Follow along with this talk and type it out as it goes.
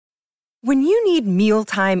When you need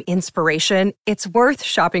mealtime inspiration, it's worth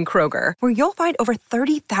shopping Kroger, where you'll find over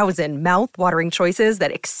 30,000 mouth-watering choices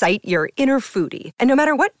that excite your inner foodie. And no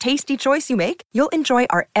matter what tasty choice you make, you'll enjoy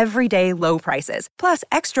our everyday low prices, plus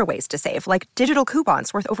extra ways to save, like digital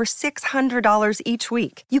coupons worth over $600 each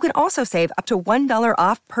week. You can also save up to $1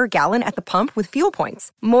 off per gallon at the pump with fuel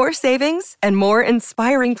points. More savings and more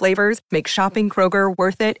inspiring flavors make shopping Kroger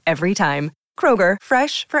worth it every time. Kroger,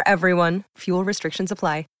 fresh for everyone. Fuel restrictions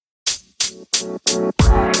apply.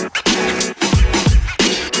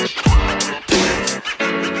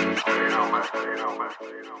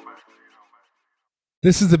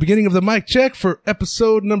 This is the beginning of the mic check for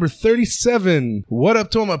episode number 37. What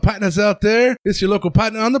up to all my partners out there? It's your local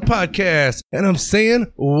partner on the podcast. And I'm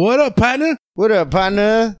saying, what up, partner? What up,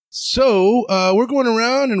 partner? So, we're going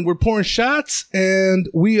around and we're pouring shots and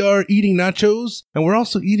we are eating nachos and we're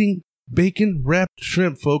also eating bacon-wrapped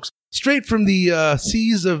shrimp, folks. Straight from the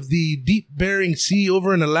seas of the deep Bering Sea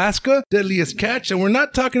over in Alaska, deadliest catch. And we're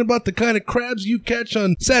not talking about the kind of crabs you catch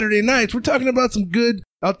on Saturday nights. We're talking about some good,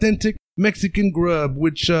 authentic Mexican grub,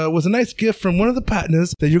 which was a nice gift from one of the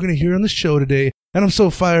partners that you're going to hear on the show today. And I'm so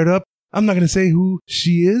fired up. I'm not going to say who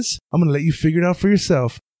she is. I'm going to let you figure it out for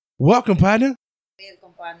yourself. Welcome, partner.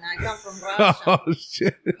 I come from Russia. Oh,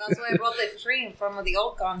 shit. That's why I brought the shrimp from the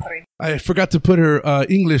old country. I forgot to put her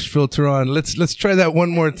English filter on. Let's try that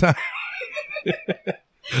one more time.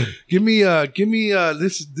 Give me a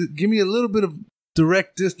little bit of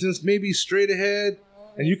direct distance, maybe straight ahead,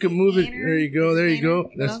 and you can move it. There you go. There you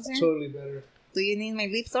go. That's totally better. Do you need my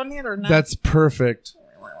lips on it or not? That's perfect.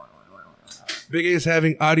 Big A is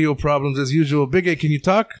having audio problems as usual. Big A, can you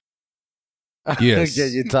talk? Yes.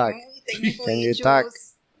 Can you talk? Can you talk?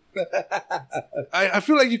 I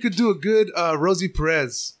feel like you could do a good Rosie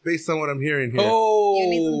Perez based on what I'm hearing here. Oh, You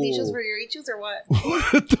need some tissues for your issues or what?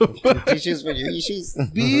 What the fuck? tissues for your issues.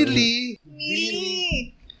 Billy.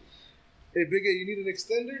 Me. Hey, Big A, you need an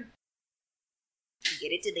extender?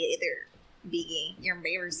 Get it together, Biggie. You're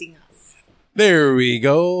embarrassing us. There we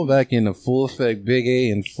go. Back in the full effect, Big A,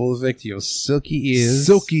 in full effect, your silky ears.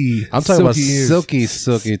 Silky. I'm talking about ears. silky.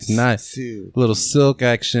 It's not little silk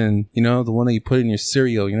action, you know, the one that you put in your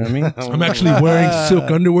cereal, you know what I mean? I'm actually wearing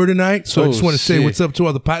silk underwear tonight, so I just want to say shit. what's up to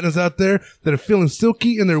all the partners out there that are feeling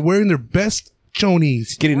silky and they're wearing their best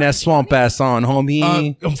chonies. Getting that swamp ass on,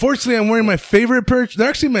 homie. Unfortunately, I'm wearing my favorite pair. They're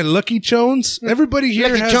actually my Lucky Chones. Everybody here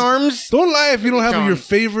Lucky has... Charms? Don't lie if you don't have your Charms.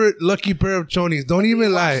 favorite Lucky pair of chonies. Don't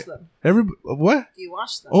even lie. What? Do you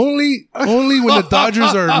wash them? Only when the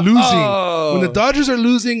Dodgers are losing. Oh. When the Dodgers are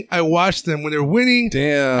losing, I wash them. When they're winning,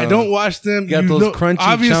 Damn. I don't wash them. Got those crunchy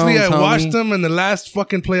obviously, chones, I washed homie. them in the last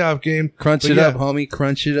fucking playoff game. Crunch But it yeah, up, homie.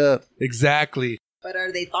 Crunch it up. Exactly. But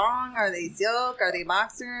are they thong? Are they silk? Are they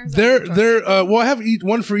boxers? They're well, I have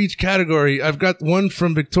one for each category. I've got one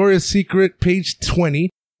from Victoria's Secret, page 20.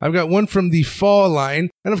 I've got one from the fall line.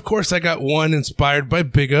 And of course, I got one inspired by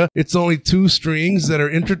Bigga. It's only 2 strings that are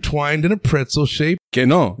intertwined in a pretzel shape. Okay,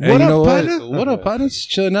 no. What And you up, know partner? what up, partner? Just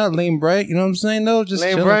chilling out, Lane Bright. You know what I'm saying, though? Just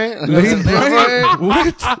Lane chilling. Bright? Lane Bryant?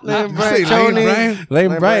 What? Lane You Bryant, say Lane Tony. Bryant? Lane Lane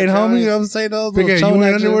Bright, Bright, homie. You Tony. know what I'm saying, though? Big A, you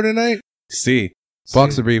wearing underwear tonight? See.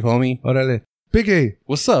 Boxer brief, homie. Orale. Big A,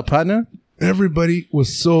 What's up, partner? everybody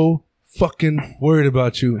was so fucking worried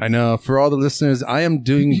about you. I know. For all the listeners, I am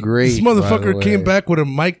doing great. This by the motherfucker way. came back with a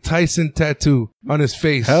Mike Tyson tattoo on his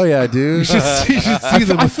face. Hell yeah, dude. You should see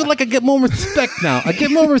I feel like I get more respect now. I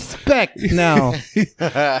get more respect now.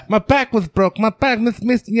 My back was broke. My back was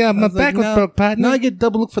broke, partner. Now I get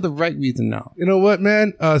double look for the right reason now. You know what,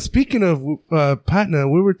 man? Speaking of partner,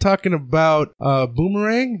 we were talking about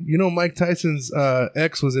Boomerang. You know, Mike Tyson's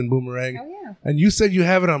ex was in Boomerang. Oh, yeah. And you said you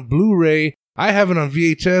have it on Blu-ray. I have it on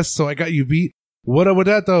VHS, so I got you beat. What up with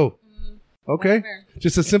that, though? Okay. Whatever.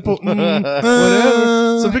 Just a simple whatever.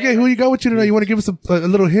 So, Big A, who you got with you tonight? You want to give us a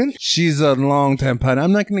little hint? She's a long time partner.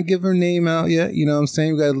 I'm not going to give her name out yet. You know what I'm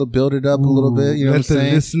saying? We got to build it up a little bit. You know what I'm Let the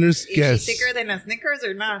saying? listeners Is guess. she thicker than a Snickers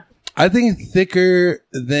or not? I think thicker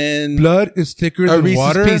than Blood is thicker a than Reese's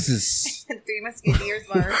water. Pieces. 3 Musketeers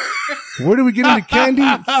bar. Where do we get into candy?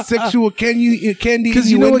 Sexual candy Because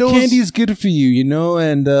you know what innuendos? candy is good for you, you know?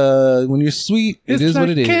 And when you're sweet, it is like what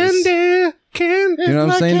it is. Candy. You know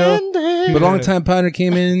what I'm saying, though? But a long time partner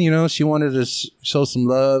came in, you know, she wanted to show some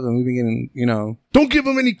love, and we've been getting, you know. Don't give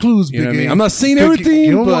him any clues, You know Big what I mean? A. I'm not saying Give- everything,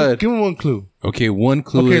 give him but- give him one clue. Okay, one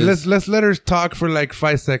clue Okay, is let's let her talk for like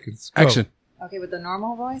 5 seconds. Go. action. Okay, with the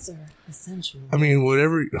normal voice or the sensual? I mean,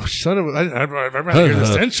 whatever. Son of a, I'd rather hear the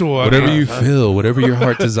sensual. Whatever you feel, whatever your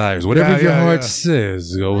heart desires, whatever your heart yeah.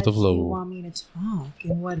 says, go with the What do you flow. want me to talk?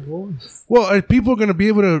 In what voice? Well, are people going to be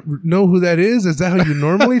able to know who that is? Is that how you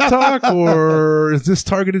normally talk, or is this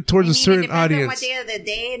targeted towards a certain audience? What day of the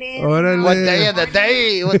day it is? Órale. What day of the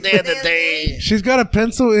day? What day of the day? She's got a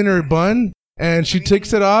pencil in her bun, and she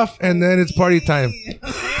takes it off, and then it's party time.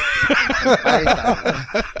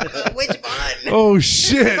 Which one? Oh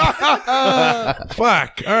shit!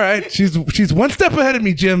 Fuck! All right, she's one step ahead of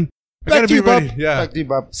me, Jim. I Back gotta to be you, ready. Bob. Yeah. Back to you,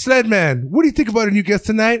 Bob. Sledman, what do you think about a new guest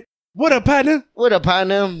tonight? What up, partner? What up,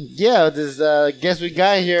 partner? Yeah, this guest we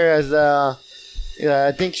got here is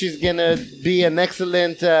I think she's gonna be an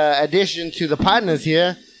excellent addition to the partners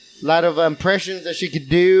here. A lot of impressions that she could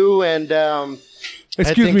do, and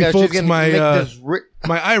Excuse me, folks. she's gonna My make this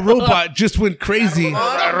my iRobot just went crazy.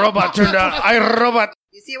 iRobot turned out iRobot.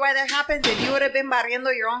 You see why that happens? If you would have been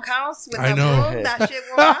barriendo your own house with I the know. broom, that shit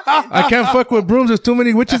will happen. I can't fuck with brooms. There's too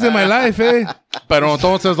many witches in my life, eh? Pero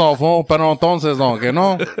entonces no, que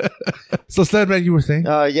no. So, Sledman, you were saying?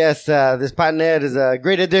 Yes, this partner is a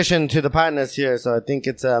great addition to the partners here. So I think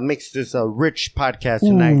it's makes this a rich podcast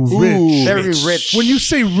tonight. Rich. Very rich. When you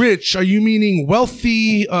say rich, are you meaning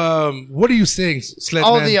wealthy? What are you saying, Sledman?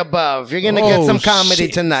 All the above. You're gonna get some comedy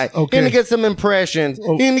tonight. Okay. You're gonna get some impressions.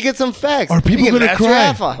 You're gonna get some facts. Are people You're going to laugh your cry?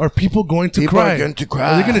 ass off. Are people going to People cry? are going to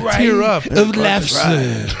cry. Are they going to tear up? Of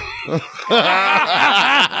laughter.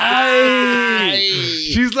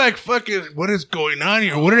 She's like, fucking, what is going on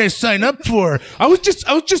here? What did I sign up for? I was just,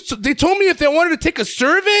 they told me if they wanted to take a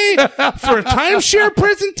survey for a timeshare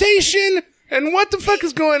presentation. And what the fuck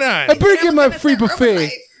is going on? I bring in my free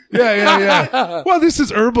buffet. Yeah. Well, this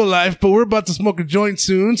is Herbalife, but we're about to smoke a joint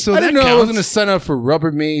soon. So I that didn't know I was counts. going to sign up for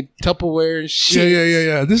Rubbermaid, Tupperware, and shit.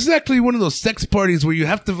 Yeah. This is actually one of those sex parties where you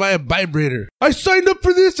have to buy a vibrator. I signed up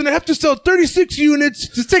for this and I have to sell 36 units.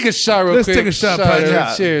 Just take a shot real Let's quick. take a shot, partner.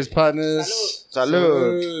 yeah. Cheers, partners.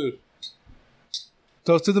 Salud.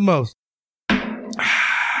 Toast to the most.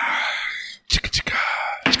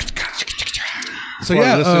 So For our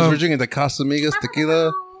yeah, listeners, we're drinking the Casamigos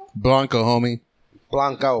tequila Blanco, homie.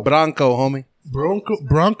 Blanco. Branco, homie.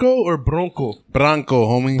 Bronco or Bronco? Branco,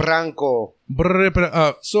 homie. Branco.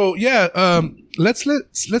 So yeah, let's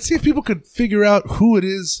see if people could figure out who it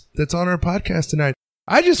is that's on our podcast tonight.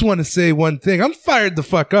 I just want to say one thing. I'm fired the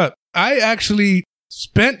fuck up. I actually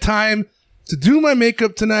spent time to do my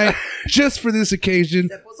makeup tonight just for this occasion.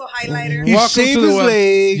 Se puso highlighter. He Welcome shaved to the his web.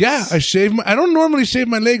 legs. Yeah, I don't normally shave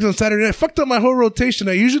my legs on Saturday. I fucked up my whole rotation.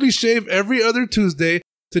 I usually shave every other Tuesday.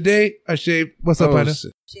 Today I shaved. What's up, partner?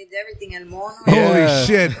 shit. Shaved everything, el mono. Yeah. Holy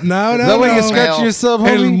shit! No, Is that why you're scratching Hell. yourself, El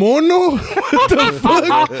homie? mono? What the fuck?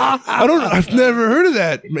 I've never heard of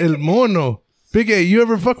that. El mono. Big A, you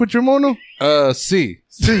ever fuck with your mono? See.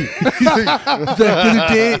 See.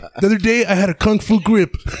 the other day, I had a kung fu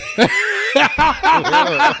grip.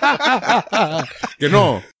 Que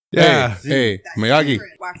no. Yeah. Hey, That's Miyagi.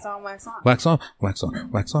 different. Wax on, wax on. Wax on, wax on,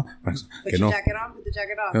 wax on, wax on. Put Que your no. jacket on, put the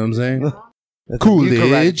jacket off. You know what I'm saying? Uh-huh. That's a new karate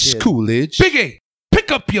Coolidge, kid. Coolidge. Big A,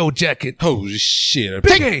 pick up your jacket. Oh, shit.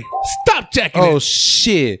 Big A, stop jacking Oh, it.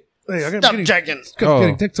 shit. Hey, I got Stop getting, checking.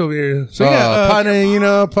 getting text over here. So yeah,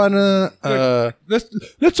 partner,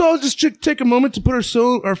 let's all just take a moment to put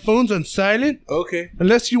our phones on silent. okay.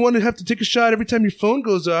 Unless you want to have to take a shot every time your phone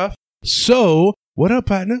goes off. So, what up,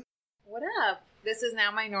 partner? What up? This is now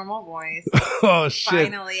my normal voice. Oh, shit.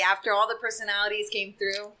 Finally, after all the personalities came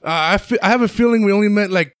through. I have a feeling we only met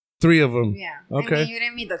like 3 of them. Yeah. Okay. I mean, you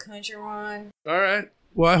didn't meet the country one. All right.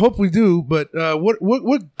 Well, I hope we do. But what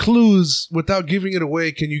clues, without giving it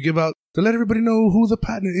away, can you give out to let everybody know who the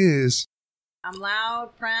partner is? I'm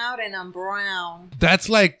loud, proud, and I'm brown. That's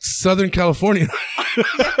like Southern California.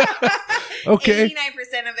 Okay. 89%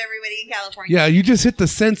 of everybody in California. Yeah, you just hit the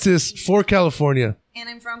census for California. And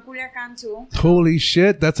I'm from Culiacan too. Holy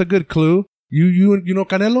shit, that's a good clue. You know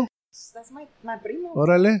Canelo? That's my primo.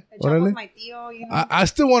 Órale, El Chapo's órale. my tío, you know. I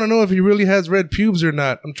still want to know if he really has red pubes or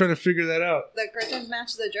not. I'm trying to figure that out. The curtains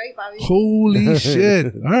match the drape, obviously. Holy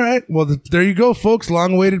shit. All right. Well, there you go, folks.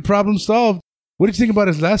 Long-awaited problem solved. What did you think about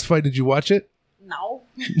his last fight? Did you watch it? No.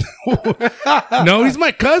 No, he's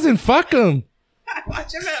my cousin. Fuck him. I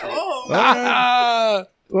watch him at home.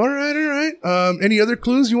 All right. Any other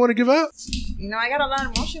clues you want to give out? You know, I got a lot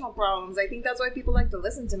of emotional problems. I think that's why people like to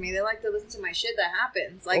listen to me. They like to listen to my shit that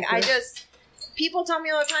happens. Like, Okay. people tell me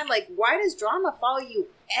all the time, like, why does drama follow you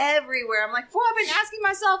everywhere? I'm like, fool, I've been asking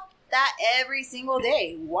myself that every single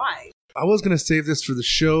day. Why? I was going to save this for the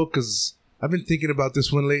show because I've been thinking about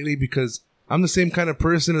this one lately because I'm the same kind of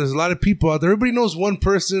person. There's a lot of people out there. Everybody knows one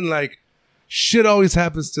person, like, shit always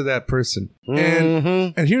happens to that person.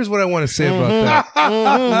 And here's what I want to say about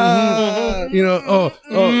that. You know,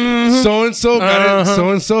 so-and-so got it,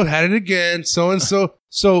 so-and-so had it again, so-and-so.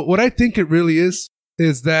 So what I think it really is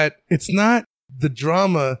that it's not the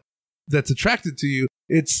drama that's attracted to you,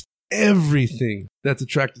 it's everything that's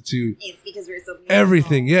attracted to you. It's because we're so beautiful.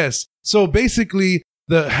 Everything, yes. So basically,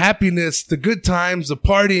 the happiness, the good times, the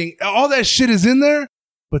partying, all that shit is in there,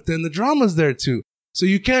 but then the drama's there too. So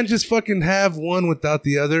you can't just fucking have one without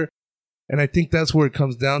the other. And I think that's where it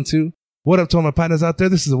comes down to. What up to all my partners out there?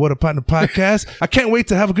 This is the What Up Partner podcast. I can't wait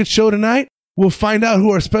to have a good show tonight. We'll find out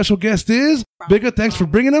who our special guest is. Bigger, thanks for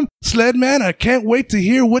bringing him. Sledman, I can't wait to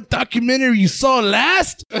hear what documentary you saw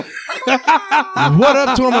last. What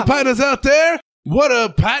up to all my partners out there? What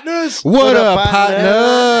up, partners? What up,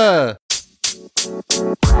 partner?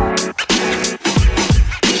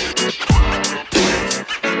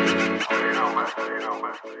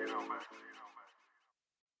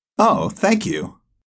 Oh, thank you.